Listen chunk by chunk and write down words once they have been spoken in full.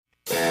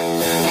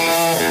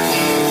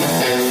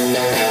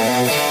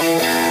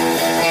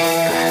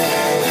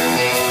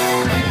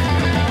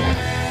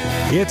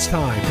It's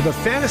time for the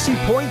Fantasy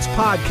Points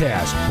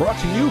Podcast, brought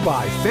to you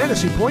by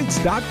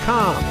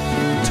FantasyPoints.com.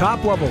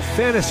 Top-level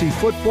fantasy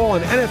football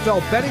and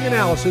NFL betting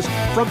analysis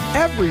from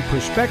every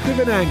perspective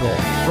and angle,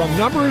 from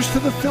numbers to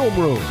the film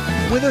room,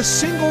 with a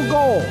single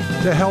goal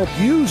to help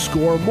you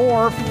score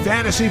more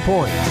fantasy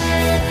points.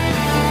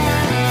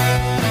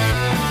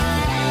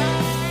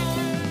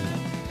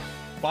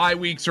 Bye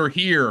weeks are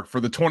here for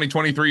the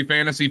 2023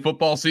 fantasy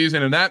football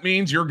season, and that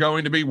means you're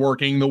going to be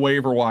working the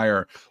waiver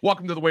wire.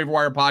 Welcome to the Waiver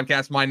Wire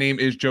Podcast. My name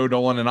is Joe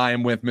Dolan, and I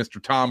am with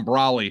Mr. Tom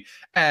Brawley,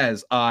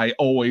 as I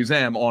always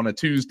am on a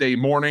Tuesday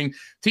morning.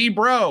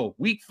 T-Bro,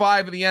 week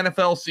 5 of the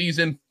NFL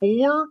season,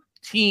 4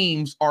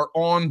 teams are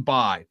on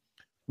bye.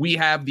 We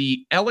have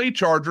the LA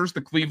Chargers,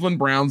 the Cleveland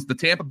Browns, the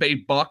Tampa Bay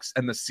Bucks,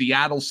 and the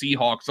Seattle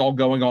Seahawks all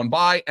going on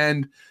bye,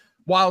 and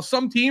while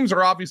some teams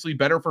are obviously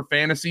better for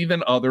fantasy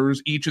than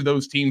others, each of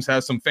those teams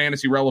has some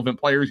fantasy relevant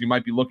players you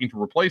might be looking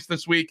to replace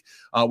this week.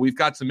 We've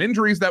got some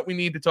injuries that we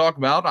need to talk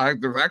about.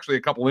 There's actually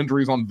a couple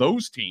injuries on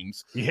those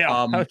teams.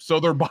 Yeah. So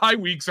their bye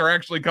weeks are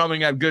actually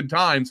coming at good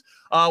times.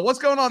 What's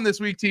going on this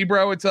week,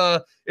 T-Bro? It's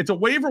a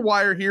waiver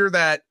wire here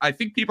that I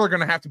think people are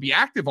going to have to be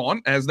active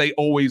on, as they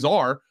always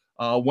are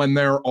when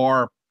there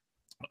are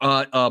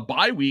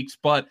bye weeks,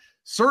 but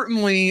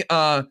certainly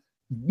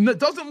it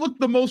doesn't look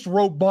the most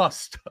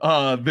robust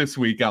this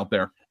week out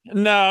there.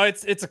 No,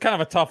 it's a kind of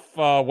a tough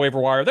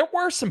waiver wire. There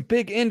were some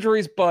big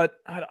injuries, but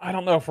I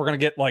don't know if we're going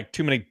to get like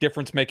too many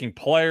difference-making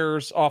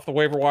players off the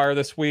waiver wire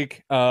this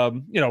week.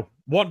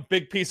 One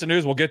big piece of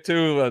news we'll get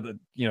to,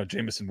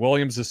 Jameson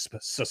Williams'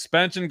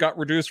 suspension got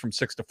reduced from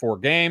 6 to 4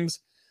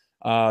 games.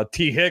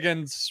 T.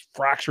 Higgins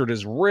fractured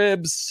his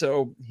ribs,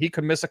 so he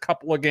could miss a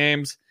couple of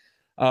games.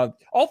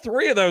 All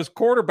three of those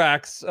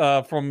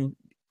quarterbacks from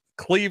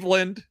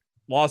Cleveland,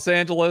 Los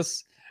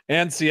Angeles,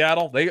 and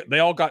Seattle, they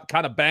all got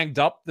kind of banged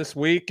up this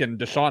week, and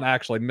Deshaun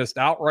actually missed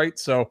outright.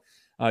 So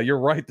you're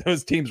right,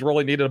 those teams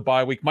really needed a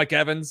bye week. Mike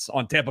Evans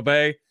on Tampa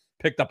Bay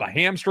picked up a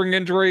hamstring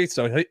injury,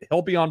 so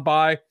he'll be on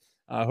bye.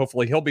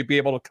 Hopefully he'll be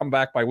able to come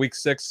back by week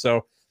 6.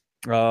 So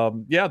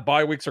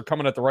bye weeks are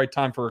coming at the right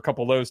time for a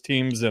couple of those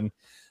teams. And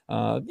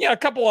a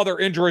couple other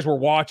injuries we're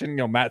watching.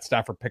 Matt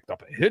Stafford picked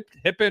up a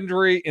hip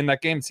injury in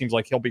that game. It seems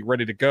like he'll be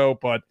ready to go,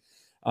 but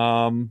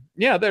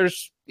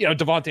there's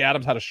Devontae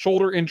Adams had a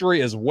shoulder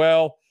injury as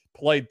well,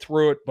 played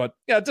through it, but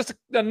just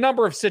a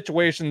number of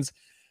situations,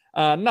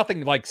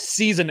 nothing like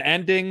season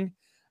ending,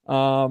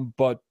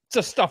 but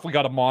just stuff we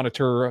got to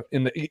monitor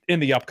in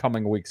the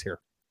upcoming weeks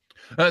here.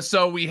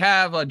 So we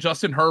have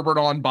Justin Herbert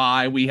on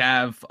bye. We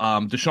have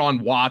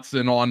Deshaun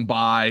Watson on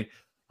bye.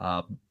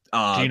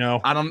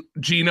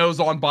 Geno's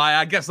on bye.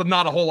 I guess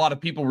not a whole lot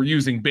of people were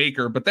using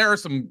Baker, but there are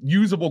some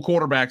usable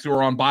quarterbacks who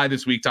are on bye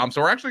this week, Tom.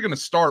 So we're actually going to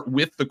start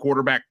with the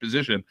quarterback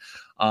position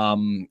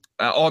on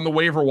the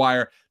waiver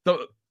wire.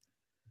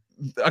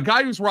 A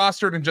guy who's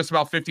rostered in just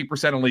about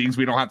 50% of leagues,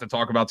 we don't have to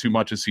talk about too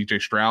much, is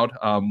CJ Stroud.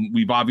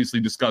 We've obviously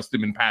discussed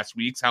him in past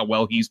weeks, how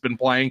well he's been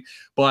playing,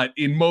 but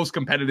in most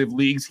competitive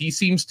leagues, he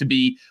seems to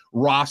be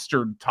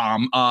rostered,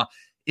 Tom.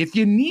 If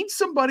you need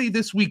somebody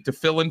this week to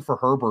fill in for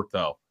Herbert,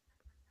 though,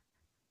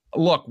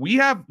 look,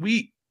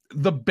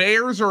 the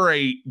Bears are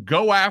a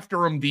go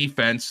after him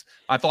defense.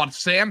 I thought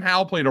Sam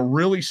Howell played a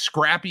really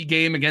scrappy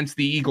game against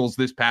the Eagles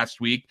this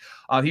past week.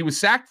 He was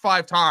sacked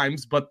 5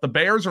 times, but the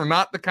Bears are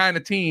not the kind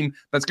of team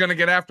that's going to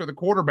get after the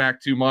quarterback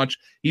too much.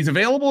 He's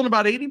available in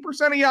about 80%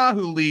 of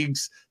Yahoo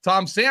leagues.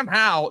 Tom, Sam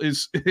Howell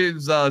is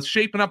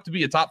shaping up to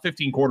be a top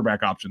 15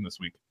 quarterback option this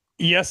week.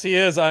 Yes, he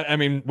is. I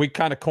mean, we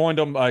kind of coined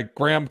him.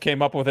 Graham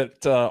came up with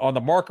it on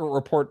the Market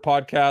Report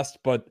podcast,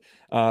 but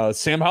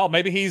Sam Howell,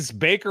 maybe he's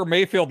Baker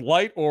Mayfield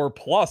light or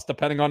plus,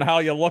 depending on how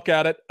you look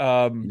at it.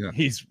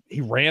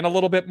 He ran a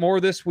little bit more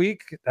this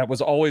week. That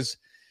was always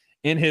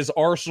in his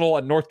arsenal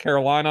at North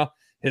Carolina.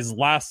 His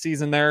last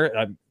season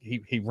there,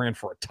 he ran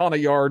for a ton of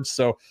yards.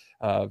 So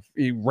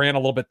he ran a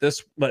little bit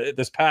this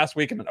past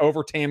week in an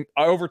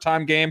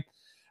overtime game.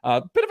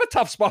 Bit of a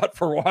tough spot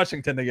for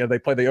Washington. They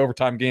play the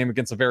overtime game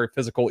against a very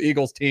physical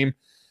Eagles team.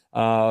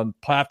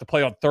 Have to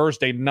play on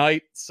Thursday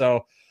night.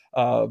 So,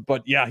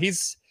 but yeah,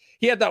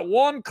 he had that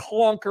one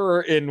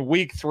clunker in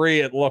week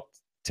 3. It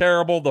looked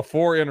terrible. The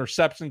 4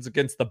 interceptions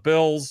against the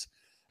Bills.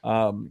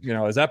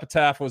 His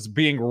epitaph was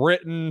being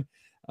written.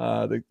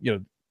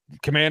 The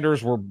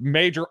Commanders were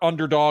major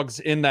underdogs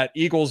in that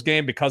Eagles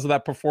game because of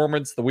that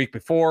performance the week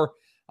before.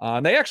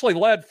 And they actually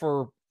led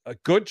for a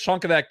good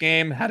chunk of that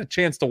game, had a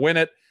chance to win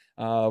it.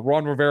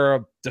 Ron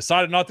Rivera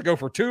decided not to go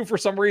for 2 for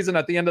some reason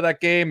at the end of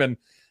that game and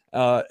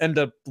ended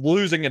up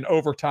losing in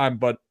overtime.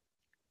 But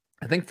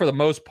I think for the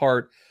most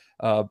part,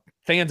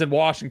 fans in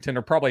Washington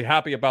are probably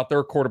happy about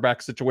their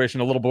quarterback situation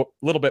a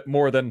little bit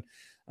more than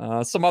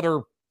some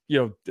other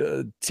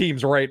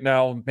teams right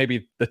now.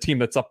 Maybe the team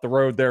that's up the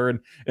road there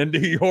in New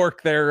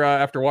York there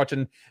after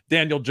watching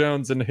Daniel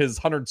Jones and his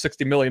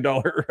 $160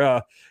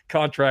 million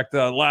contract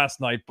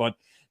last night. But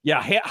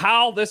yeah,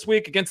 Howell this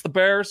week against the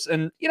Bears,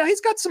 and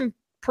he's got some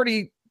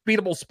pretty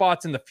beatable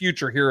spots in the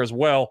future here as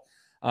well.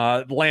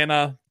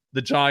 Atlanta,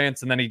 the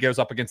Giants, and then he goes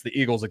up against the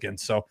Eagles again.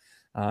 So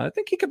I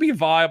think he could be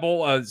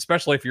viable,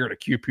 especially if you're in a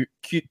two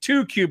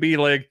QB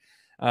league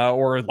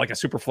or like a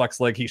super flex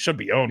league. He should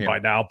be owned by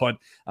now, but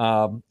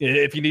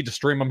if you need to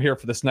stream him here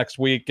for this next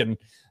week, and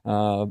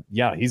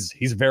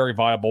he's very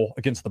viable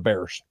against the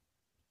Bears.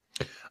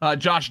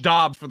 Josh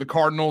Dobbs for the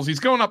Cardinals. He's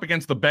going up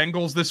against the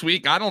Bengals this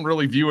week. I don't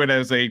really view it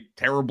as a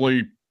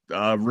terribly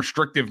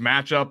restrictive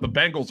matchup. The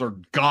Bengals are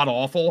god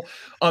awful.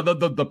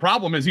 The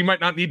problem is he might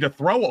not need to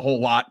throw a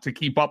whole lot to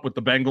keep up with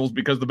the Bengals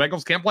because the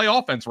Bengals can't play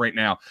offense right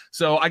now.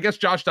 So I guess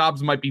Josh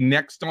Dobbs might be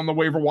next on the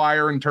waiver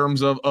wire in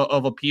terms of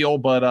appeal,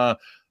 but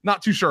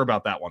not too sure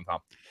about that one,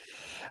 Tom.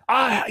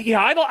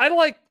 I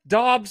like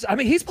Dobbs. I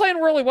mean, he's playing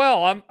really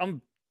well.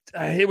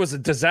 It was a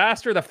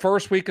disaster the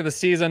first week of the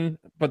season,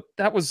 but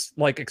that was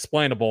like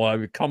explainable.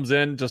 It comes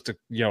in just a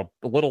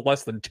little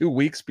less than 2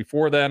 weeks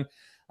before then.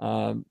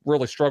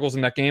 Really struggles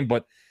in that game,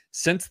 but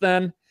since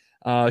then,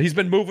 he's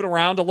been moving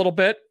around a little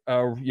bit.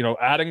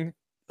 Adding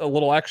a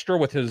little extra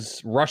with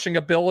his rushing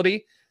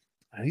ability.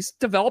 He's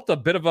developed a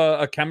bit of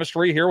a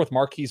chemistry here with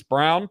Marquise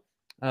Brown.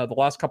 The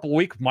last couple of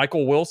weeks,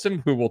 Michael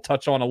Wilson, who we'll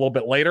touch on a little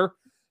bit later,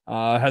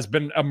 has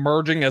been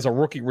emerging as a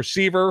rookie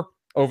receiver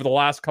over the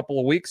last couple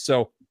of weeks.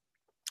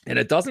 And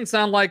it doesn't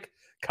sound like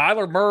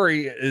Kyler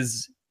Murray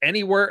is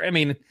anywhere. I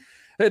mean,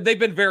 they've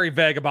been very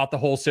vague about the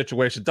whole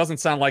situation. It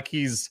doesn't sound like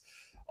he's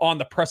on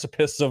the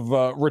precipice of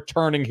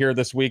returning here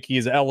this week.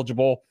 He's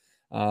eligible.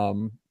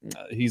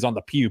 He's on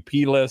the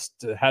PUP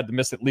list, had to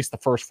miss at least the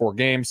first 4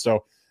 games.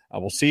 So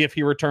we'll see if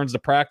he returns to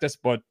practice.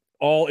 But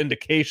all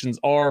indications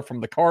are from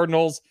the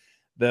Cardinals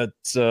that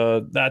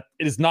that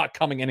it is not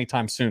coming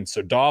anytime soon.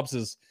 So Dobbs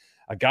is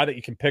a guy that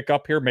you can pick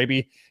up here.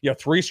 Maybe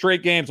 3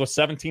 straight games with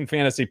 17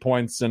 fantasy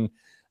points. And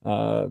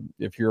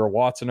if you're a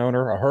Watson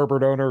owner, a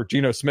Herbert owner,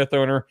 Geno Smith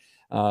owner,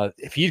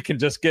 if you can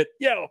just get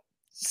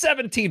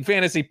 17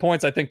 fantasy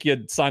points, I think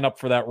you'd sign up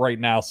for that right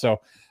now.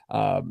 So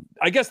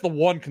I guess my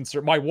one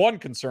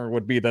concern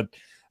would be that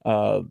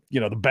the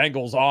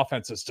Bengals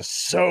offense is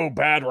just so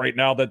bad right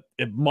now that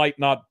it might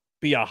not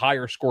be a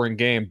higher scoring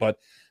game. But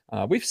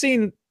we've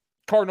seen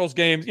Cardinals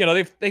games,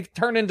 they've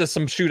turned into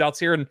some shootouts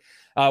here, and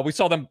we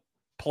saw them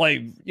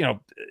play,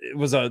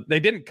 they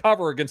didn't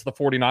cover against the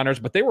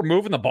 49ers, but they were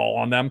moving the ball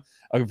on them.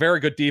 A very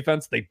good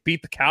defense. They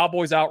beat the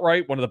Cowboys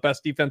outright, one of the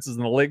best defenses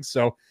in the league.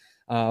 So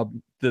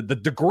the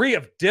degree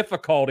of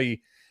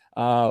difficulty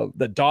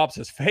that Dobbs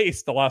has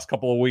faced the last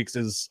couple of weeks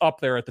is up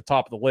there at the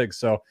top of the league.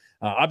 So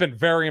I've been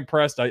very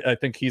impressed. I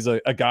think he's a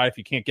guy, if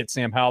you can't get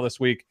Sam Howell this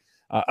week,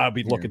 I'll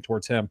be looking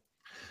towards him.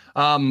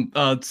 Some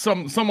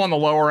on the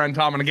lower end,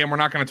 Tom, and again, we're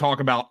not going to talk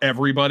about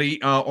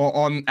everybody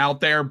on out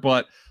there,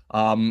 but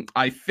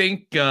I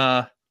think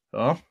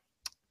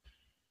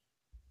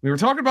we were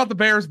talking about the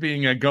Bears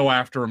being a go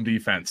after him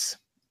defense.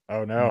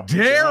 Oh no.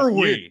 Dare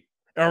we?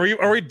 Are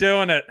we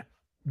doing it?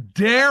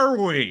 Dare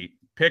we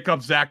pick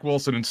up Zach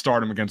Wilson and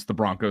start him against the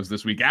Broncos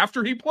this week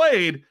after he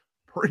played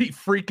pretty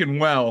freaking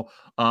well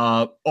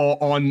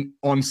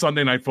on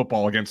Sunday Night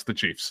Football against the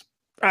Chiefs?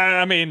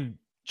 I mean,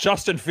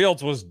 Justin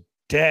Fields was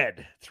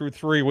dead through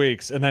 3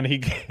 weeks, and then he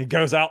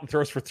goes out and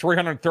throws for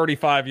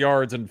 335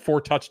 yards and 4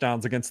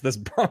 touchdowns against this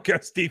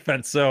Broncos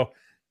defense. So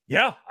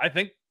yeah, I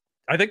think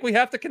we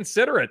have to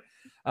consider it.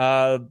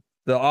 The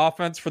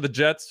offense for the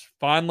Jets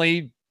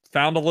finally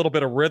found a little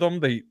bit of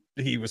rhythm.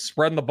 He was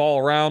spreading the ball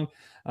around,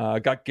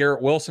 got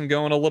Garrett Wilson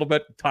going a little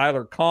bit,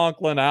 Tyler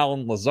Conklin,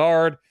 Alan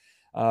Lazard.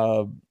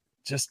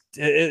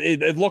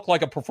 It looked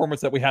like a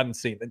performance that we hadn't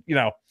seen.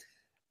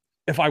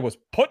 If I was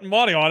putting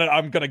money on it,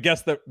 I'm going to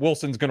guess that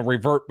Wilson's going to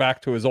revert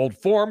back to his old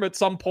form at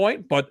some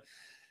point, but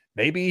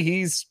maybe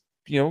he's,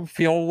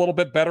 feeling a little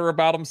bit better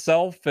about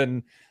himself.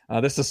 And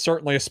this is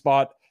certainly a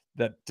spot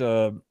that,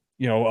 a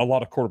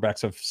lot of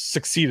quarterbacks have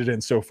succeeded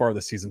in so far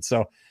this season.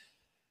 So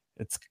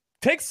it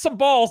takes some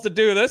balls to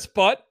do this,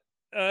 but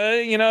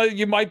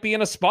you might be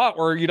in a spot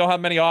where you don't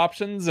have many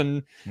options,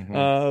 and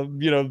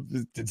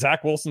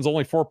Zach Wilson's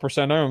only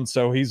 4% owned,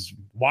 so he's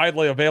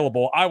widely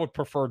available. I would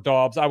prefer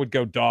Dobbs. I would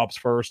go Dobbs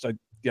first.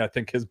 I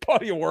think his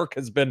body of work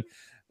has been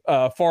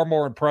far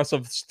more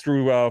impressive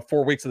through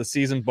 4 weeks of the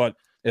season. But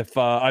if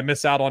I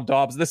miss out on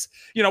Dobbs,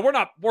 we're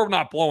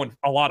not blowing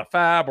a lot of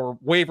fab or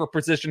waiver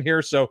position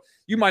here, so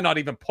you might not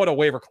even put a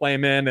waiver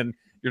claim in, and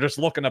you're just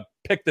looking to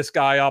pick this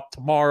guy up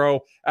tomorrow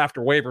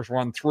after waivers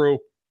run through.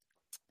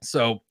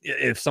 So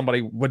if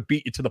somebody would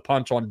beat you to the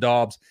punch on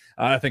Dobbs,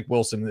 I think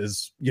Wilson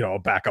is, a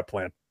backup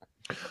plan.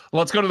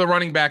 Let's go to the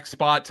running back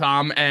spot,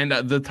 Tom. And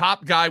the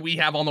top guy we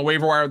have on the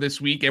waiver wire this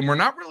week, and we're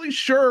not really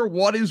sure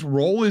what his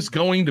role is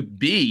going to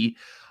be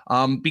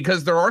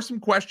because there are some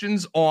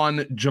questions on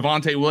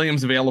Javonte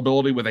Williams'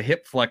 availability with a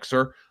hip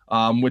flexor,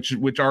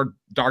 which our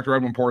Dr.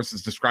 Edwin Porras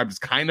has described as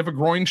kind of a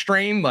groin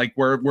strain, like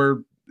where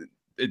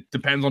it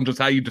depends on just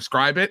how you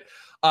describe it.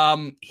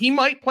 He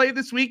might play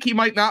this week. He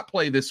might not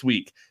play this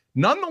week.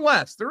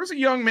 Nonetheless, there is a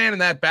young man in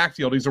that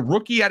backfield. He's a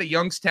rookie out of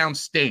Youngstown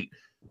State.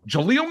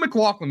 Jaleel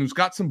McLaughlin, who's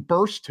got some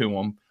burst to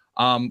him,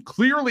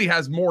 clearly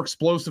has more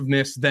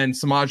explosiveness than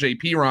Samaje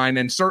Perine,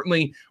 and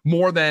certainly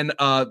more than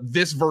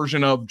this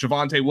version of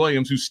Javonte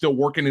Williams, who's still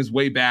working his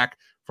way back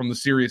from the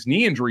serious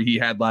knee injury he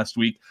had last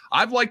week.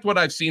 I've liked what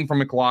I've seen from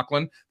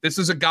McLaughlin. This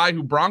is a guy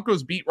who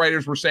Broncos beat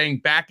writers were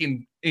saying back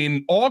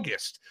in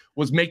August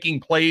was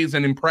making plays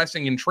and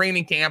impressing in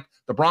training camp.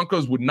 The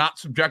Broncos would not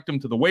subject him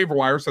to the waiver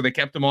wire, so they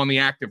kept him on the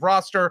active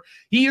roster.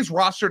 He is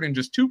rostered in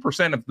just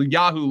 2% of the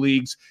Yahoo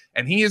leagues,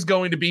 and he is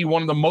going to be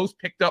one of the most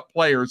picked up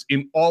players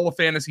in all of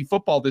fantasy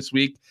football this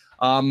week.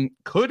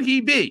 Could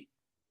he be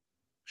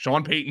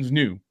Sean Payton's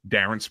new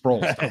Darren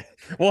Sproles?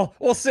 Well,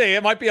 we'll see.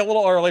 It might be a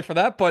little early for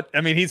that, but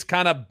I mean, he's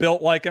kind of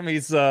built like him.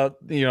 He's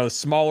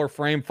smaller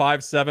frame,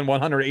 5'7",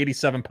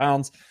 187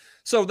 pounds.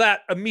 So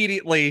that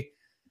immediately,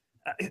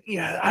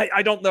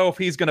 I don't know if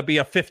he's going to be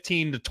a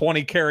 15 to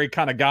 20 carry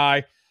kind of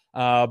guy,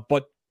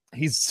 but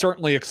he's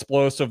certainly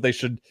explosive. They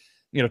should,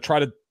 try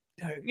to,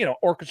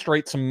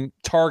 orchestrate some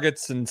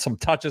targets and some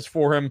touches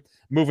for him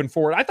moving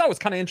forward. I thought it was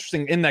kind of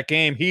interesting in that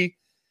game.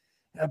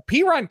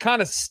 Perine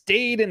kind of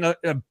stayed in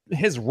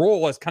his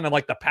role as kind of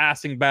like the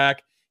passing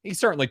back. He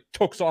certainly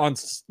took on,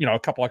 a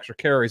couple extra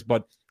carries,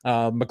 but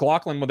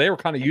McLaughlin, when they were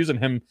kind of using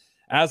him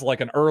as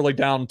like an early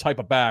down type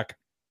of back,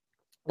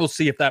 we'll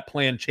see if that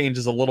plan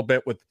changes a little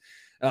bit with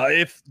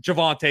if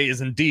Javonte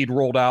is indeed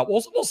rolled out.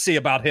 We'll see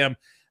about him.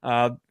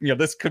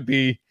 This could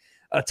be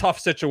a tough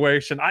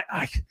situation.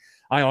 I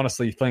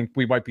honestly think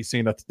we might be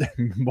seeing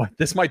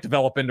this might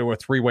develop into a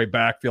three-way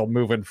backfield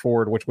moving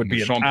forward, which would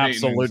be an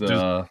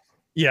absolute.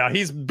 Yeah,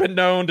 he's been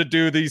known to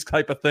do these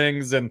type of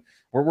things, and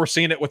we're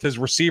seeing it with his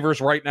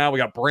receivers right now. We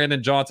got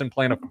Brandon Johnson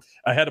playing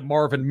ahead of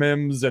Marvin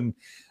Mims, and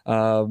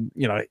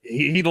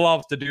he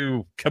loves to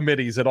do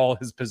committees at all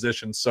his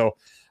positions. So,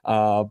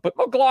 but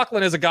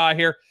McLaughlin is a guy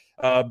here,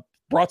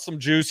 brought some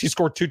juice. He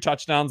scored 2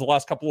 touchdowns the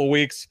last couple of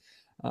weeks.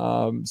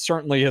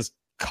 Certainly has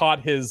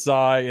caught his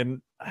eye,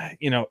 and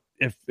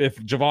if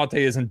Javonte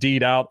is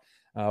indeed out,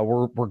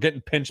 we're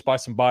getting pinched by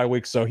some bye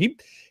weeks, so he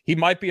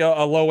might be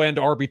a low end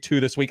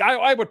RB2 this week.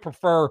 I would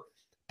prefer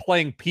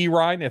playing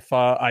Perine if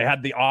I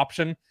had the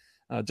option,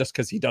 just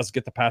because he does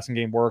get the passing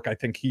game work. I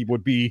think he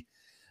would be,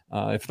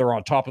 if they're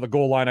on top of the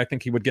goal line, I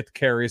think he would get the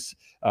carries.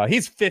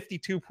 He's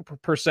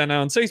 52%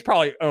 owned, so he's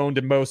probably owned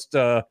in most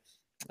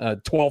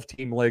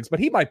 12-team leagues, but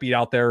he might be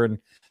out there in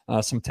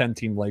some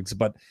 10-team leagues.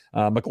 But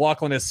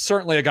McLaughlin is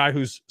certainly a guy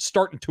who's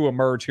starting to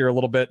emerge here a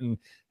little bit and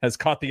has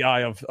caught the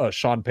eye of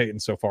Sean Payton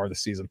so far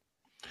this season.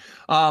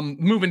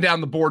 Moving down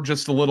the board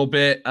just a little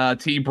bit,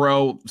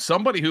 T-Bro,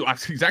 somebody who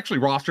he's actually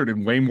rostered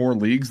in way more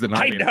leagues than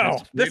I know.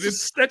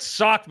 That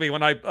shocked me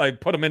when I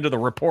put him into the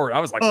report. I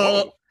was like,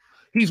 whoa.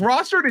 He's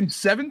rostered in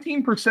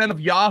 17%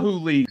 of Yahoo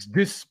leagues,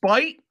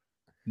 despite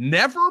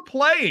never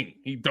playing.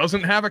 He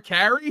doesn't have a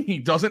carry. He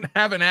doesn't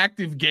have an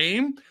active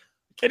game.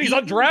 And he's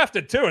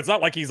undrafted, too. It's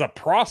not like he's a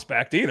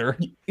prospect either.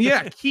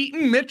 Yeah,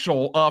 Keaton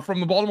Mitchell from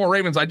the Baltimore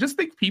Ravens. I just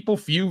think people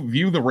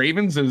view the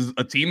Ravens as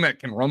a team that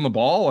can run the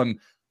ball, and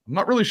I'm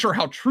not really sure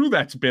how true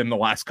that's been the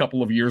last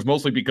couple of years,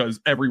 mostly because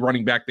every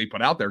running back they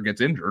put out there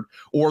gets injured,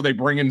 or they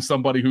bring in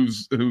somebody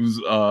who's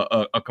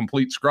a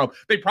complete scrub.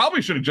 They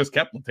probably should have just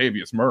kept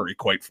Latavius Murray,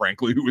 quite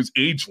frankly, who is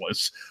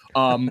ageless.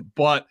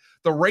 But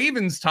the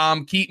Ravens,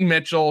 Tom, Keaton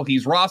Mitchell,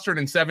 he's rostered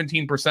in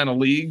 17% of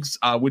leagues,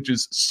 which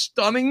is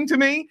stunning to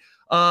me.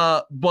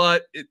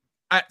 But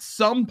at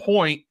some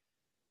point,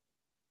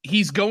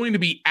 he's going to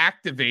be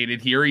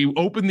activated here. He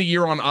opened the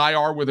year on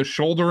IR with a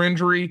shoulder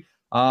injury.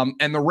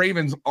 And the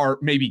Ravens are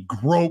maybe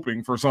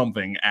groping for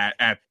something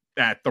at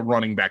the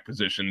running back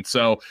position.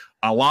 So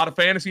a lot of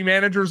fantasy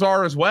managers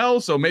are as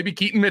well. So maybe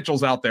Keaton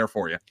Mitchell's out there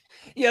for you.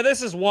 Yeah,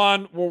 this is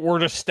one we're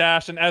just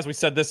stashing. As we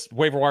said, this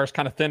waiver wire is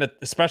kind of thin,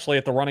 especially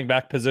at the running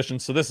back position.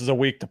 So this is a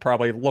week to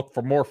probably look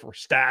for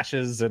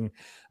stashes. And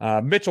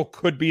Mitchell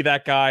could be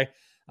that guy.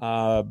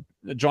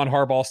 John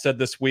Harbaugh said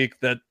this week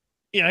that,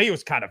 he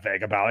was kind of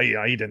vague about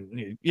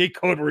it. He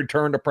could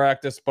return to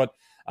practice, but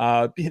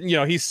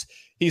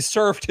he's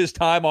served his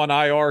time on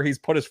IR. He's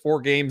put his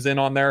 4 games in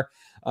on there.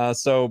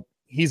 So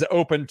he's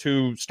open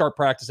to start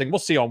practicing. We'll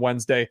see on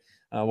Wednesday.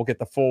 We'll get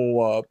the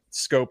full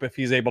scope if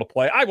he's able to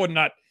play. I would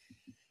not,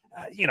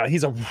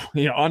 he's a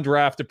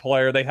undrafted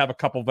player. They have a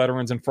couple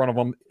veterans in front of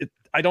him.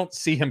 I don't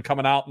see him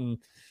coming out and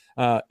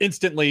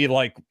instantly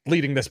like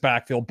leading this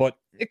backfield, but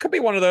it could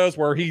be one of those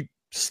where he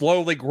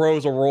slowly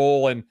grows a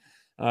role. And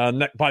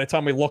by the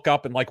time we look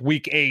up in like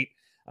week 8,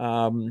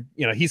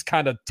 he's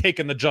kind of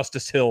taken the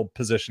Justice Hill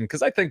position,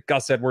 because I think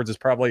Gus Edwards is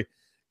probably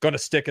going to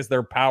stick as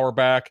their power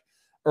back,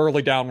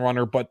 early down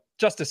runner, but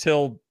Justice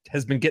Hill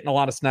has been getting a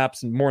lot of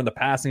snaps and more in the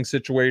passing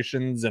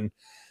situations. And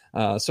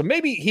so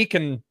maybe he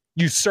can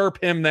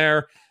usurp him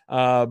there.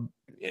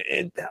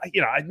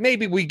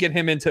 Maybe we get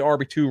him into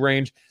RB2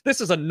 range.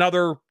 This is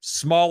another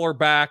smaller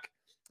back.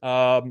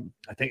 I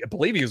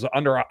believe he was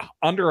under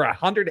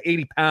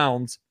 180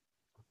 pounds,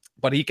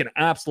 but he can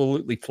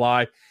absolutely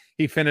fly.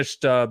 He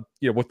finished, with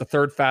the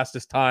 3rd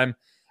fastest time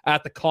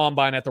at the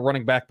combine at the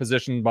running back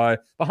position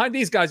behind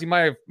these guys you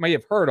may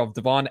have heard of,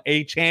 Devon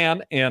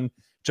Achane and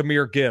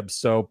Jahmyr Gibbs.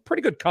 So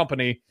pretty good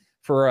company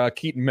for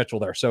Keaton Mitchell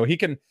there. So he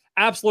can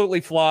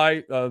absolutely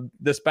fly.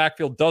 This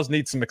backfield does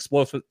need some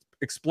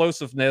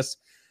explosiveness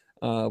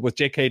with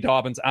J.K.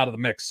 Dobbins out of the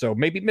mix. So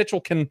maybe Mitchell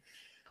can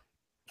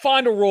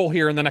find a role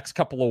here in the next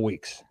couple of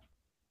weeks.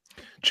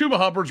 Chuba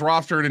Hubbard's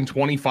rostered in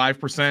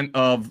 25%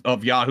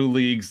 of Yahoo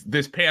leagues.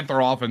 This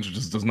Panther offense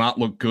just does not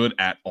look good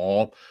at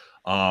all.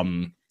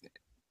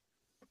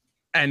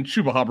 And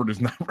Chuba Hubbard is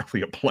not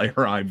really a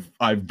player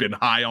I've been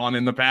high on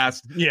in the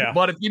past. Yeah.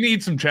 But if you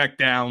need some check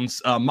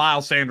downs,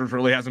 Miles Sanders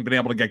really hasn't been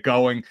able to get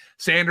going.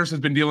 Sanders has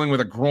been dealing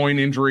with a groin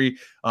injury.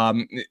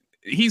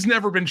 He's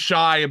never been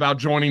shy about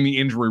joining the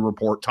injury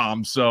report,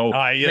 Tom. So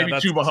maybe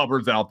Chuba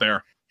Hubbard's out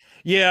there.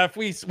 Yeah, if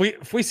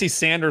we see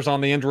Sanders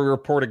on the injury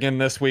report again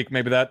this week,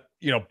 maybe that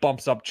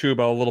bumps up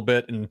Chuba a little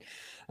bit, and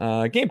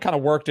game kind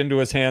of worked into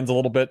his hands a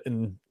little bit,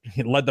 and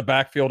he led the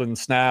backfield in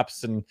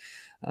snaps. And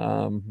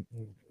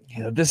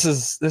this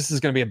is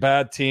going to be a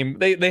bad team.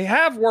 They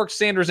have worked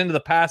Sanders into the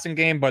passing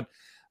game, but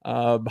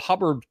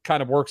Hubbard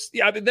kind of works.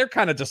 Yeah, I mean, they're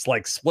kind of just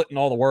like splitting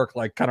all the work,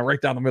 like kind of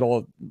right down the middle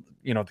of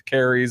the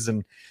carries,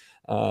 and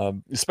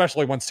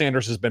especially when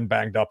Sanders has been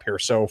banged up here.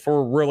 So if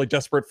we're really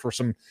desperate for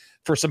some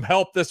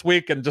help this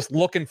week and just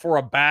looking for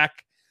a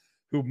back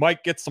who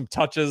might get some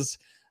touches,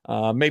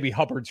 maybe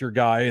Hubbard's your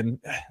guy. And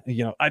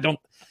I don't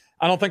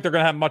think they're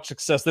going to have much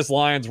success. This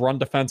Lions run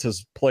defense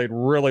has played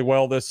really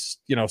well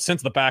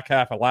since the back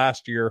half of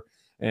last year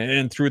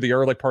and through the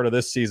early part of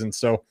this season.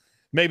 So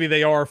maybe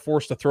they are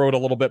forced to throw it a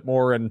little bit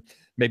more, and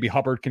maybe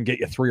Hubbard can get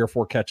you 3 or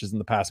 4 catches in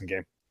the passing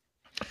game.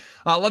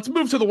 Let's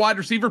move to the wide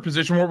receiver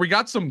position, where we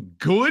got some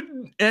good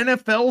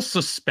NFL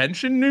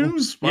suspension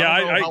news.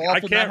 I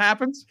can't, that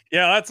happens.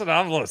 Yeah, that's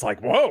what it's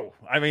like. Whoa!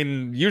 I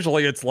mean,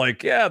 usually it's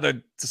like,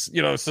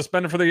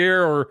 suspended for the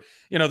year, or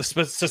the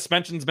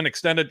suspension's been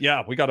extended.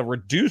 Yeah, we got a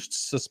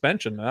reduced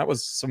suspension. That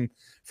was some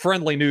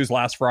friendly news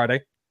last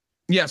Friday.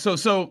 Yeah,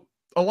 so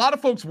a lot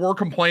of folks were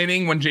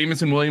complaining when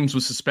Jameson Williams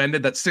was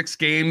suspended that 6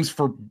 games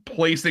for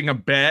placing a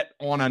bet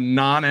on a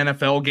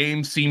non-NFL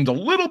game seemed a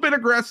little bit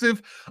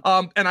aggressive.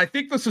 And I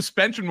think the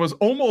suspension was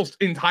almost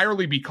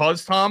entirely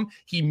because, Tom,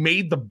 he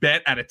made the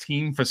bet at a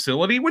team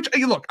facility, which,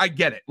 look, I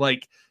get it.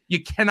 Like,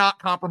 you cannot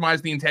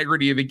compromise the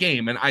integrity of the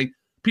game. And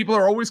people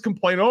are always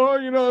complaining,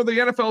 the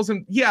NFL's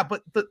in. Yeah,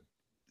 but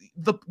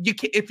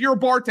if you're a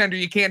bartender,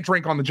 you can't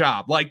drink on the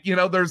job. Like,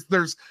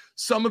 there's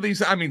some of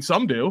these. I mean,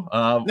 some do.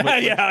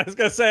 Yeah, I was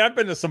gonna say I've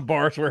been to some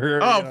bars where.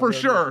 For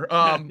sure.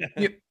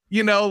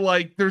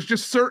 Like there's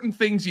just certain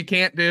things you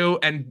can't do,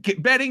 and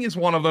betting is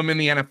one of them in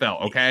the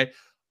NFL. Okay,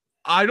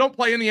 I don't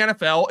play in the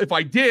NFL. If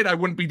I did, I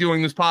wouldn't be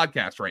doing this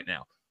podcast right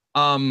now.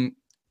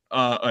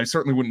 I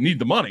certainly wouldn't need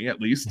the money, at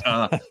least.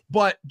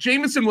 But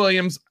Jameson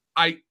Williams,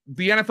 the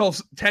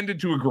NFL tended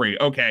to agree.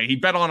 Okay, he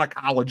bet on a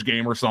college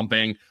game or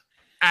something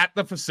at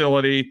the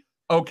facility.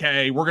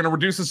 Okay, we're going to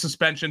reduce the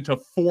suspension to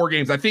 4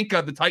 games. I think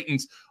the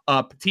Titans,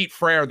 Petit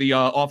Frere, the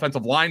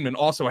offensive lineman,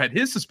 also had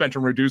his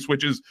suspension reduced,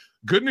 which is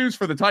good news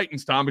for the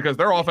Titans, Tom, because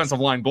their offensive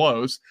line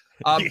blows.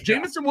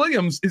 Jameson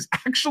Williams is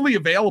actually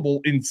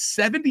available in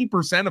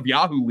 70% of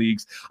Yahoo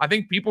leagues. I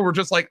think people were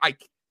just like,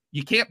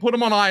 you can't put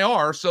him on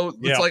IR, so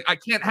it's like I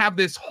can't have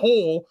this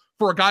hole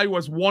for a guy who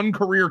has 1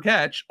 career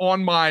catch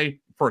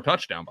for a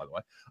touchdown, by the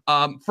way.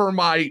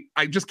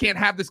 I just can't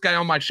have this guy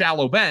on my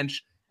shallow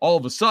bench. All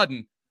of a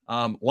sudden,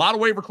 a lot of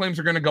waiver claims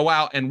are going to go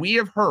out, and we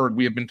have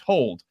been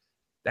told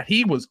that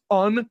he was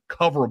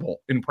uncoverable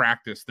in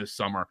practice this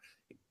summer.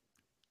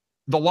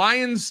 The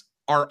Lions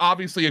are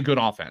obviously a good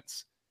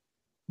offense,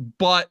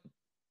 but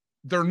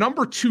their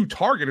number 2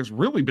 target has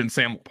really been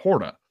Sam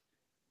Laporta.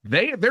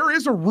 There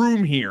is a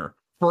room here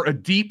for a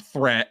deep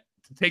threat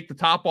to take the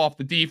top off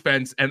the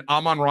defense, and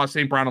Amon-Ra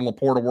St. Brown and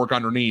Laporta work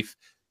underneath.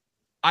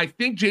 I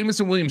think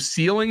Jameson Williams'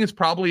 ceiling is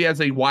probably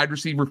as a wide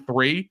receiver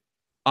 3.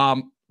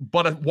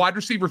 But a wide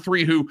receiver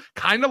 3 who,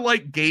 kind of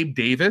like Gabe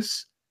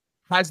Davis,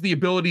 has the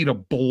ability to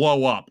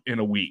blow up in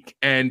a week.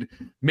 And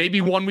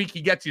maybe one week he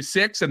gets you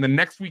 6, and the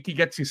next week he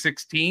gets you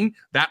 16.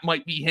 That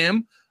might be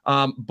him.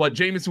 But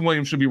Jameson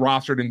Williams should be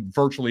rostered in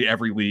virtually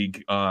every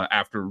league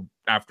after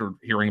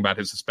hearing about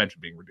his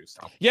suspension being reduced.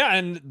 Yeah,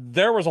 and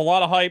there was a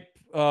lot of hype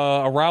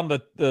around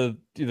the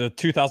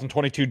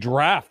 2022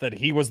 draft that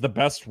he was the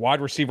best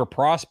wide receiver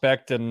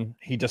prospect, and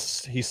he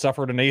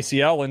suffered an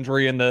ACL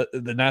injury in the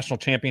national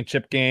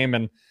championship game,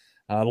 and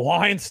the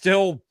Lions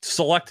still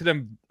selected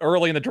him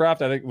early in the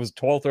draft. I think it was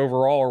 12th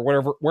overall or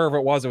wherever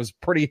it was. It was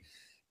pretty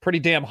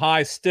damn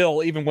high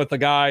still, even with the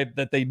guy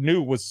that they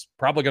knew was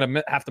probably going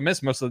to have to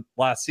miss most of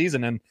last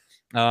season.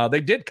 And they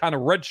did kind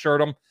of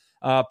redshirt him,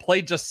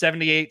 played just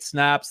 78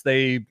 snaps.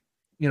 They,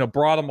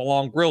 brought him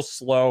along real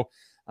slow,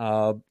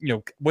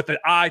 with an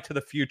eye to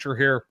the future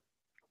here.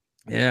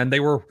 And they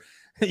were,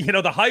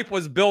 the hype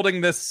was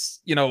building this,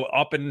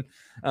 up in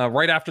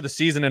right after the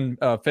season in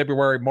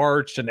February,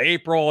 March, and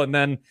April. And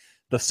then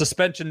the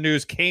suspension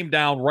news came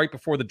down right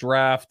before the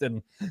draft,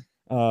 and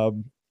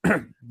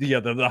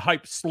the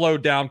hype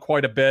slowed down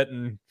quite a bit,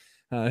 and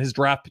his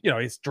draft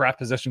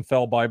position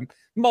fell by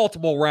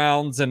multiple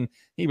rounds, and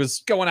he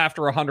was going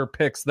after 100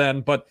 picks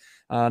then. But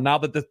now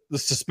that the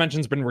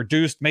suspension's been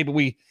reduced,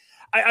 maybe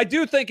I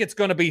do think it's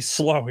going to be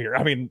slow here.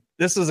 I mean,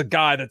 this is a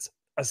guy that's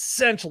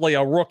essentially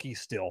a rookie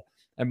still,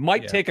 and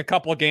might take a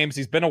couple of games.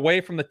 He's been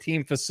away from the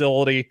team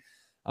facility.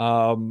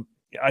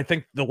 I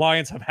think the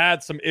Lions have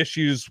had some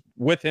issues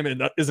with him. It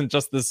isn't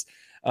just this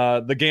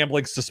the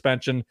gambling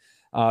suspension.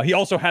 He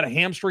also had a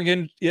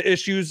hamstring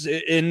issues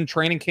in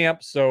training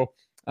camp, so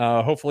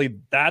hopefully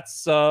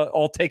that's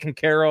all taken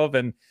care of,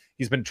 and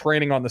he's been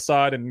training on the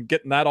side and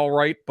getting that all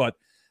right. But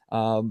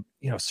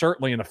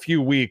certainly in a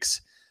few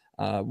weeks,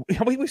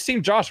 we've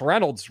seen Josh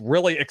Reynolds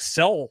really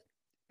excel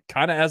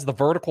kind of as the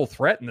vertical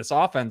threat in this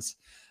offense.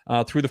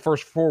 Through the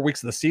first 4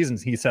 weeks of the season,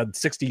 he's had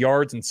 60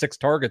 yards and 6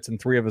 targets in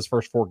 3 of his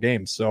first 4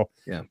 games. So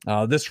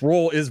this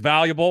role is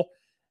valuable.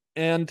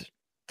 And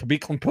to be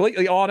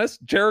completely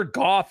honest, Jared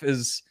Goff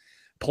is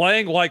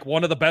playing like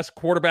one of the best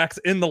quarterbacks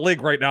in the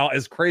league right now,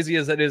 as crazy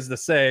as it is to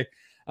say.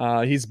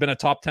 He's been a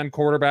top 10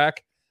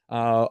 quarterback.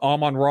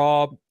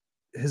 Amon-Ra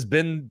has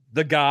been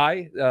the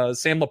guy.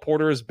 Sam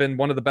Laporta has been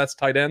one of the best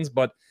tight ends,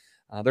 but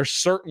there's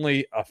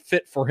certainly a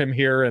fit for him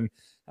here, and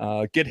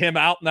get him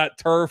out in that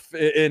turf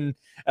in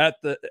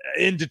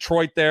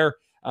Detroit there.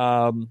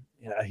 They're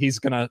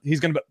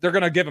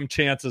gonna give him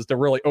chances to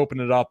really open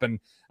it up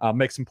and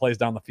make some plays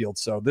down the field.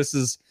 So this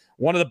is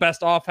one of the best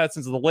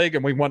offenses of the league,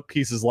 and we want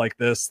pieces like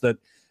this that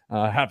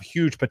have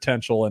huge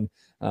potential. And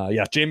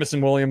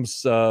Jameson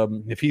Williams,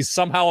 if he's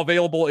somehow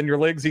available in your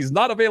leagues, he's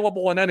not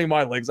available in any of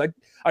my leagues.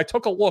 I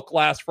took a look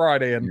last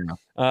Friday, and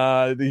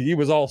he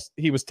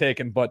was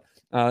taken, but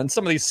in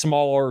some of these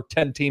smaller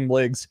 10-team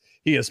leagues,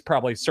 he is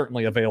probably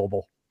certainly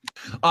available.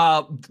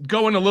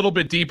 Going a little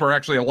bit deeper,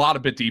 actually a lot a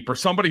bit deeper,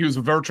 somebody who's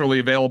virtually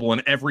available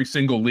in every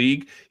single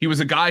league. He was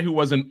a guy who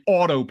was an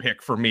auto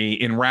pick for me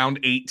in round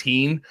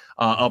 18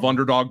 of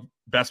Underdog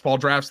Best Ball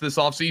drafts this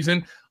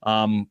offseason.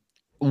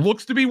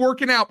 Looks to be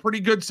working out pretty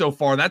good so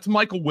far. That's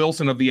Michael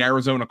Wilson of the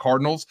Arizona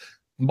Cardinals.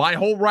 My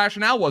whole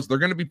rationale was they're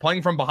going to be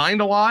playing from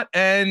behind a lot,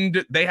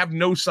 and they have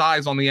no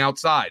size on the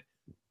outside.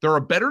 They're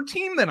a better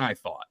team than I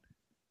thought.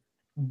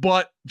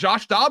 But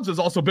Josh Dobbs has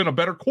also been a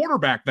better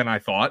quarterback than I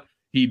thought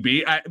he'd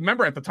be. I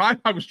remember at the time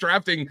I was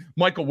drafting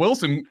Michael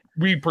Wilson,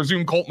 we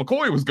presumed Colt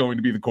McCoy was going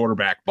to be the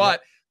quarterback.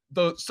 But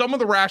some of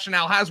the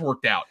rationale has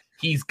worked out.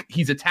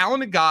 He's a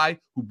talented guy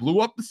who blew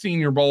up the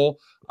Senior Bowl,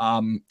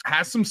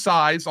 has some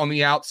size on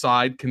the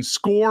outside, can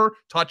score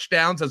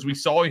touchdowns. As we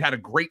saw, he had a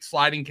great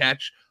sliding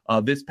catch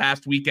this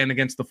past weekend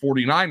against the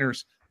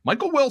 49ers.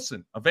 Michael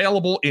Wilson,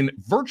 available in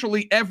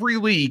virtually every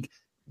league.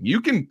 You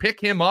can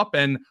pick him up,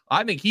 and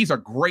I think he's a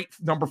great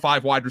number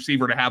 5 wide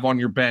receiver to have on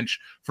your bench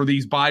for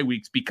these bye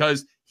weeks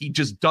because he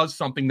just does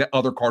something that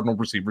other Cardinal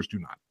receivers do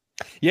not.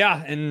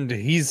 Yeah, and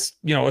he's,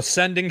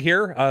 ascending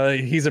here.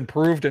 He's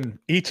improved in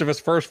each of his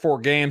first 4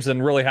 games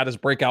and really had his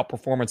breakout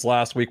performance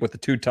last week with the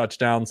 2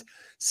 touchdowns,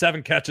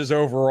 7 catches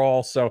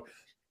overall. So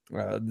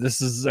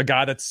this is a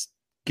guy that's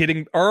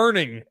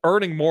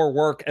earning more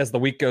work as the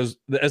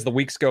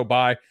weeks go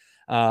by.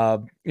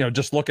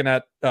 Just looking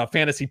at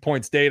fantasy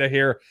points data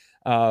here,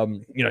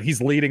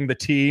 he's leading the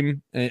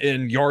team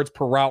in yards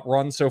per route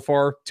run so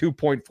far,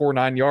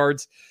 2.49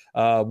 yards,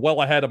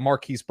 well ahead of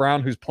Marquise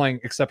Brown, who's playing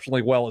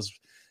exceptionally well.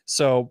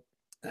 So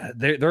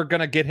they're going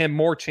to get him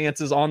more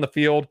chances on the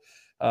field.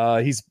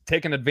 He's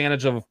taken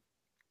advantage of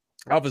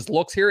his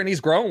looks here, and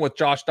he's growing with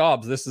Josh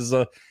Dobbs. This is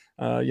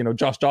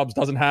Josh Dobbs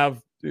doesn't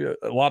have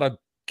a lot of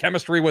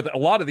chemistry with a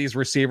lot of these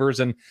receivers,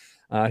 and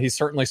he's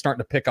certainly starting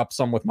to pick up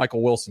some with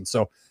Michael Wilson.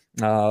 So,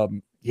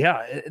 and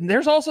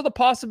there's also the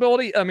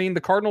possibility. I mean, the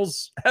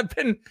Cardinals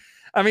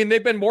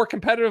they've been more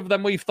competitive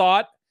than we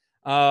thought,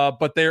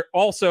 but they're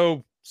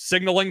also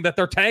signaling that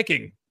they're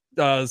tanking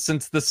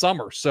since this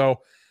summer.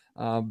 So,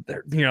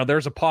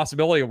 there's a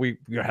possibility. We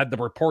had the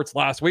reports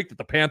last week that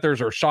the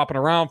Panthers are shopping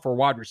around for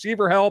wide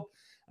receiver help.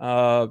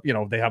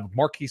 They have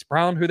Marquise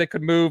Brown who they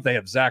could move. They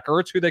have Zach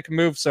Ertz who they can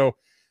move. So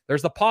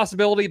there's the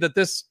possibility that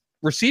this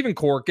receiving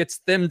core gets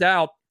thinned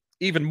out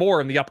even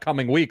more in the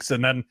upcoming weeks.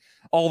 And then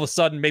all of a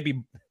sudden,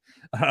 maybe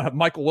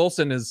Michael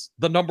Wilson is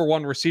the number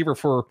 1 receiver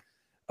for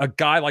a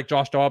guy like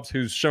Josh Dobbs,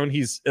 who's shown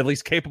he's at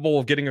least capable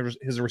of getting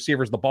his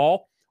receivers the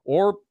ball,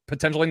 or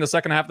potentially in the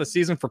second half of the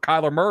season for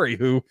Kyler Murray,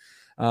 who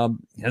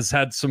has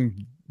had some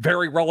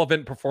very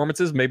relevant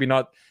performances, maybe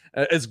not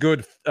as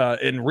good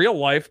in real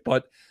life,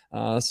 but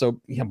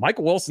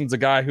Michael Wilson's a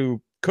guy who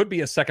could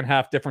be a second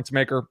half difference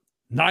maker,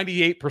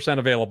 98%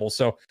 available.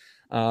 So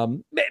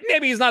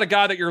maybe he's not a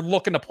guy that you're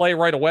looking to play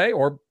right away,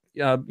 or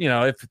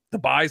if the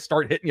buys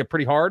start hitting you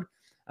pretty hard,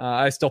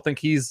 I still think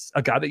he's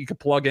a guy that you could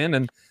plug in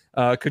and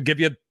could give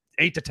you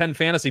 8 to 10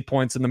 fantasy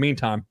points in the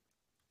meantime.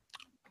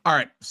 All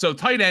right, so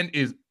tight end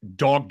is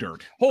dog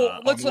dirt.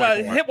 Let's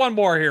hit one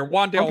more here.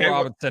 Wan'Dale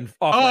Robinson.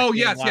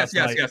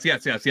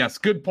 Yes.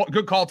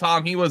 Good call,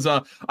 Tom. He was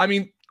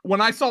when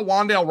I saw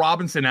Wan'Dale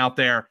Robinson out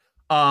there,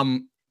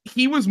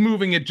 he was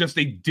moving at just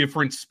a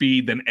different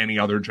speed than any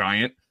other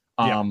Giant.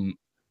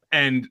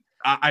 And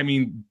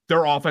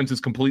their offense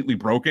is completely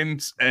broken,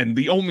 and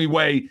the only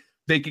way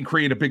they can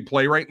create a big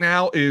play right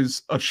now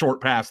is a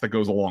short pass that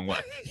goes a long way.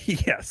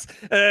 Yes.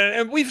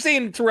 And we've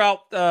seen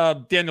throughout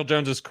Daniel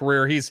Jones's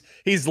career, he's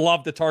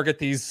loved to target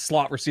these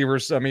slot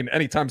receivers. I mean,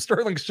 anytime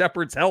Sterling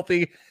Shepard's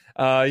healthy,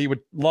 he would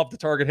love to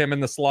target him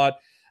in the slot.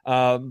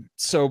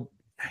 So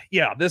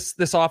yeah,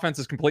 this offense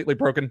is completely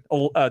broken.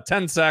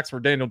 10 sacks for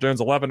Daniel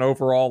Jones, 11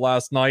 overall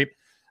last night.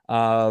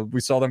 We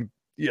saw them,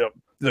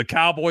 the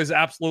Cowboys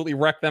absolutely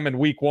wrecked them in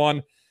week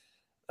 1.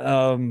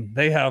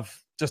 They have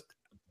just,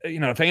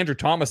 if Andrew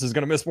Thomas is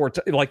going to miss more,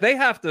 they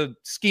have to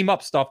scheme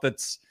up stuff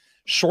that's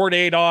short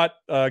ADOT,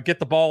 get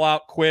the ball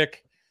out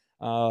quick.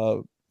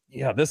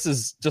 This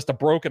is just a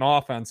broken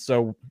offense.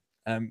 So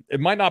it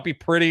might not be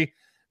pretty,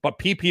 but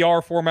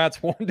PPR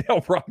formats,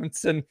 Wan'Dale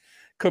Robinson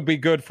could be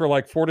good for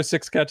like 4 to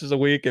 6 catches a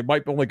week. It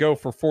might only go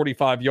for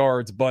 45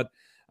 yards, but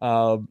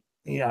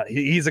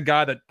he's a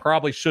guy that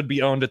probably should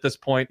be owned at this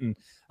point. And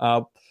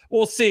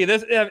we'll see.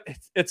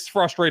 It's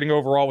frustrating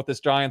overall with this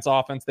Giants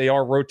offense. They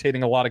are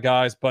rotating a lot of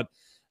guys, but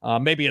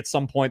maybe at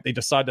some point they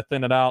decide to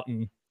thin it out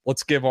and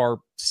let's give our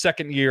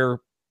second year,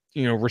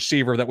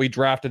 receiver that we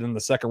drafted in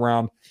the second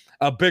round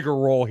a bigger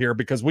role here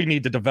because we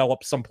need to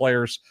develop some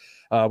players.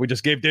 We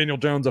just gave Daniel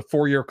Jones a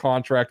 4-year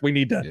contract. We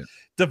need to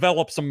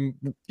develop some,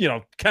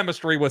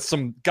 chemistry with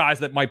some guys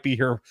that might be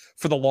here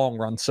for the long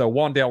run. So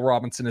Wan'Dale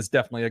Robinson is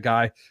definitely a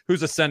guy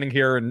who's ascending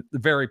here and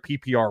very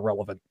PPR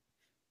relevant.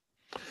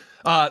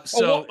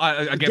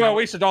 Again,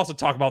 we should also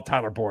talk about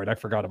Tyler Boyd. I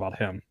forgot about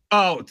him.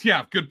 Oh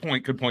yeah. Good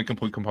point. Complete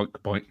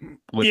point.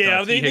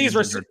 These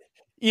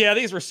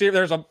receivers,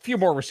 there's a few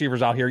more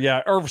receivers out here.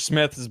 Yeah. Irv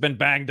Smith has been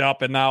banged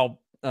up and now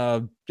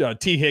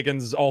T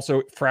Higgins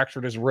also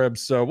fractured his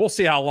ribs. So we'll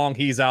see how long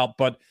he's out,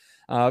 but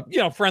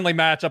friendly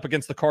matchup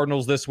against the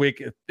Cardinals this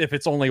week. If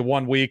it's only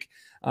 1 week,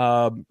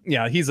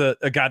 he's a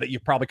guy that you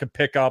probably could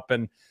pick up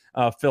and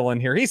fill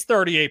in here. He's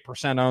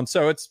 38% owned.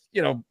 So it's,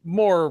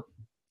 more,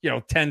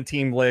 10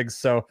 team leagues.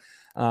 So,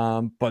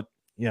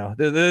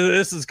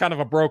 this is kind of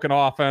a broken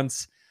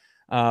offense.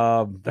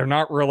 They're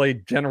not really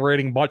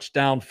generating much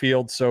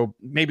downfield. So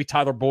maybe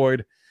Tyler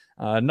Boyd,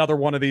 another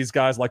one of these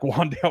guys like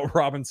Wan'Dale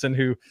Robinson,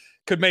 who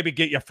could maybe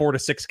get you 4 to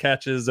 6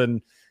 catches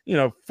and,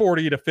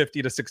 40 to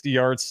 50 to 60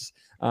 yards,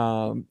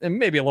 and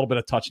maybe a little bit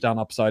of touchdown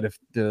upside if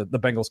the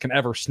Bengals can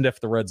ever sniff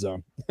the red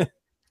zone.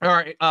 All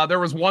right. There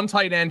was one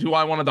tight end who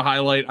I wanted to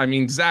highlight. I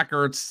mean, Zach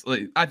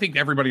Ertz, I think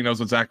everybody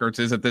knows what Zach Ertz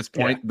is at this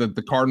point. Yeah.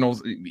 The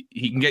Cardinals,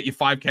 he can get you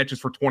 5 catches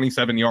for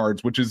 27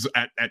 yards, which is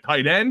at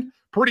tight end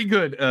pretty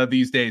good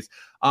these days.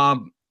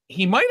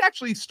 He might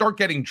actually start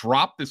getting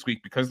dropped this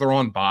week because they're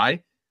on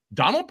bye.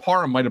 Donald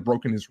Parham might have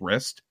broken his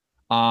wrist.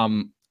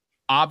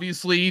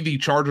 Obviously, the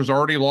Chargers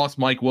already lost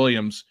Mike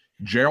Williams.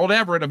 Gerald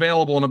Everett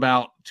available in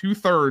about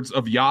 2/3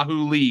 of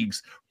Yahoo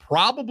leagues.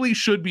 Probably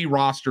should be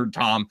rostered,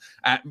 Tom,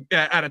 at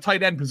a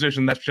tight end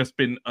position that's just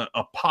been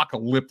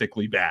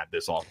apocalyptically bad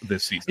this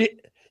season.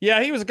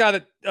 Yeah, he was a guy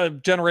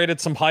that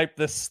generated some hype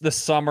this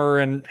summer,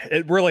 and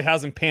it really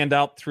hasn't panned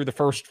out through the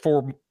first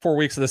four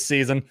weeks of the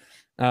season.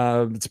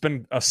 It's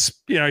been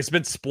he's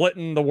been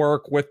splitting the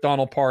work with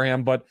Donald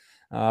Parham, but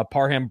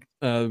Parham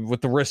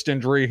with the wrist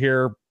injury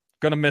here,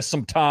 going to miss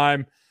some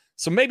time.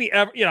 So maybe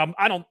I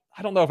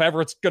don't know if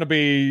Everett's going to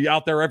be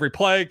out there every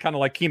play, kind of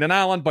like Keenan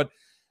Allen, but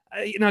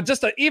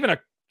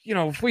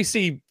if we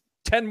see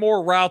 10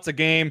 more routes a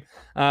game,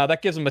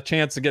 that gives them a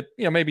chance to get,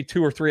 maybe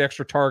 2 or 3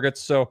 extra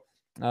targets. So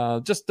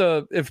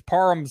if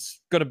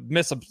Parham's going to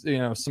miss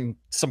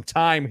some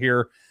time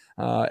here,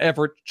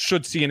 Everett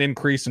should see an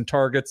increase in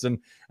targets and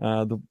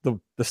the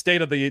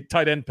state of the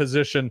tight end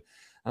position,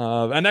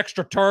 an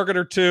extra target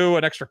or two,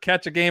 an extra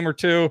catch a game or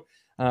two,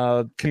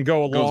 can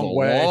go a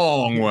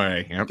long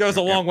way. Goes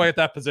a long way at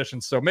that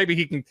position. So maybe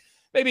he can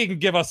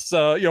give us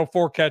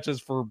 4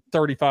 catches for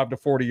 35 to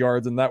 40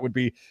 yards, and that would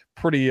be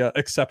pretty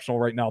exceptional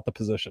right now at the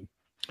position.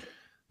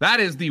 That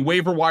is the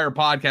Waiver Wire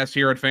podcast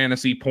here at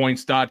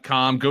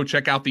fantasypoints.com. Go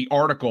check out the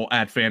article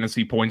at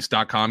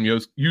fantasypoints.com.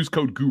 Use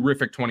code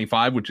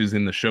GURIFIC25, which is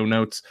in the show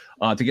notes,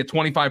 to get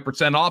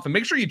 25% off. And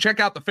make sure you check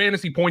out the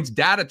Fantasy Points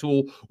data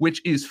tool,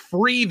 which is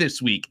free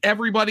this week.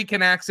 Everybody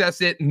can access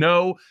it.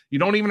 No, you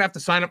don't even have to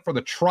sign up for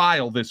the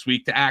trial this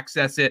week to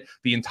access it.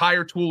 The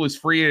entire tool is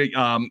free,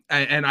 and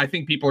I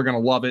think people are going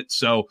to love it.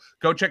 So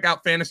go check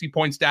out Fantasy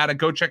Points data.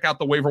 Go check out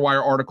the Waiver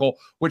Wire article,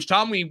 which,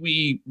 Tom,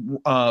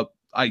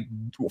 I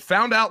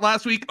found out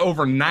last week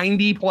over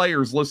 90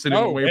 players listed in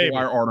the Waiver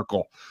Wire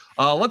article.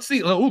 Let's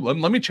see.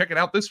 Let me check it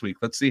out this week.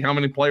 Let's see how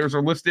many players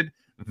are listed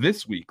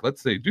this week.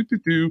 Let's see.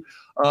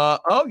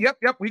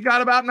 Yep. We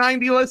got about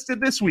 90 listed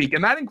this week,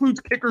 and that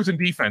includes kickers and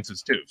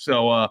defenses too.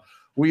 So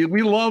we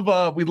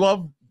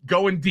love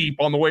going deep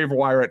on the Waiver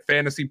Wire at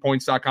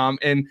fantasypoints.com.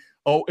 And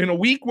in a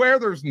week where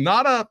there's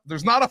not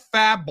a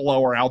fab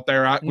blower out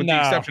there, with the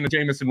exception of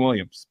Jameson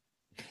Williams.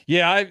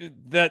 Yeah,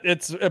 that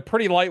it's a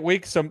pretty light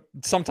week.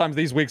 Sometimes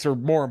these weeks are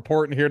more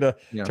important here to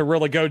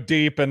really go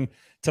deep and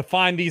to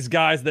find these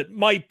guys that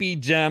might be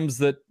gems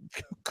that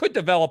could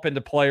develop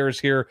into players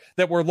here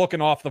that we're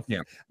looking off that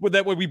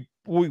we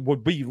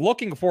would be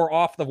looking for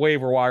off the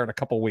waiver wire in a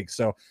couple of weeks.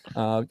 So,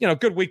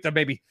 good week to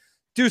maybe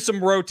do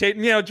some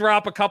rotating,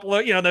 drop a couple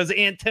of, those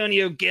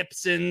Antonio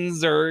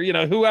Gibsons or,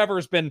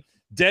 whoever's been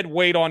dead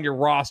weight on your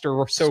roster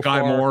or so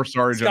Sky far. Moore,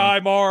 sorry, John. Sky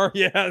Moore.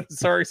 Yeah.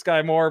 Sorry,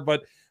 Sky Moore.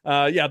 But,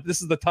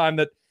 this is the time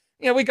that,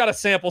 we got a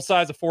sample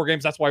size of 4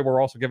 games. That's why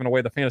we're also giving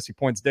away the fantasy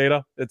points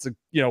data. It's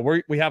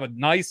we have a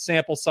nice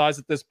sample size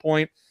at this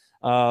point.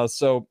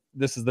 So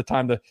this is the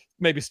time to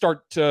maybe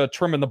start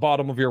trimming the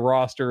bottom of your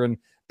roster and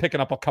picking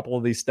up a couple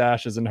of these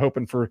stashes and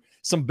hoping for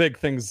some big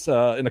things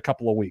in a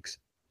couple of weeks.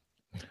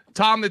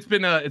 Tom, it's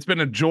been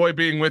a joy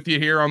being with you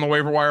here on the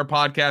Waiver Wire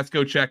podcast.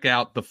 Go check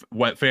out the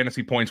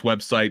Fantasy Points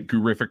website,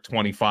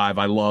 Gurific25.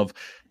 I love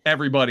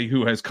everybody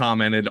who has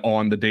commented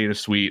on the data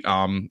suite,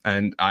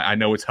 and I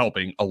know it's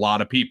helping a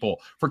lot of people.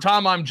 For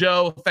Tom, I'm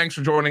Joe. Thanks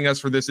for joining us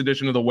for this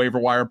edition of the Waiver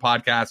Wire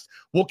podcast.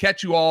 We'll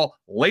catch you all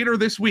later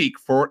this week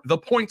for the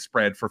point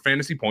spread for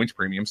Fantasy Points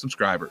Premium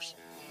subscribers.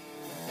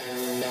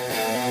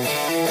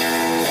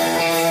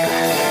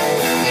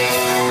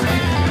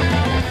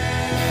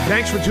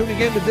 Thanks for tuning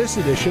in to this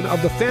edition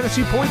of the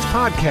Fantasy Points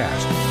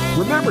Podcast.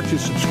 Remember to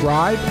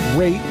subscribe,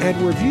 rate, and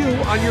review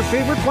on your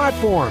favorite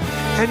platform.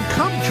 And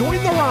come join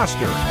the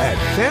roster at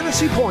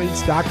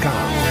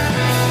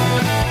fantasypoints.com.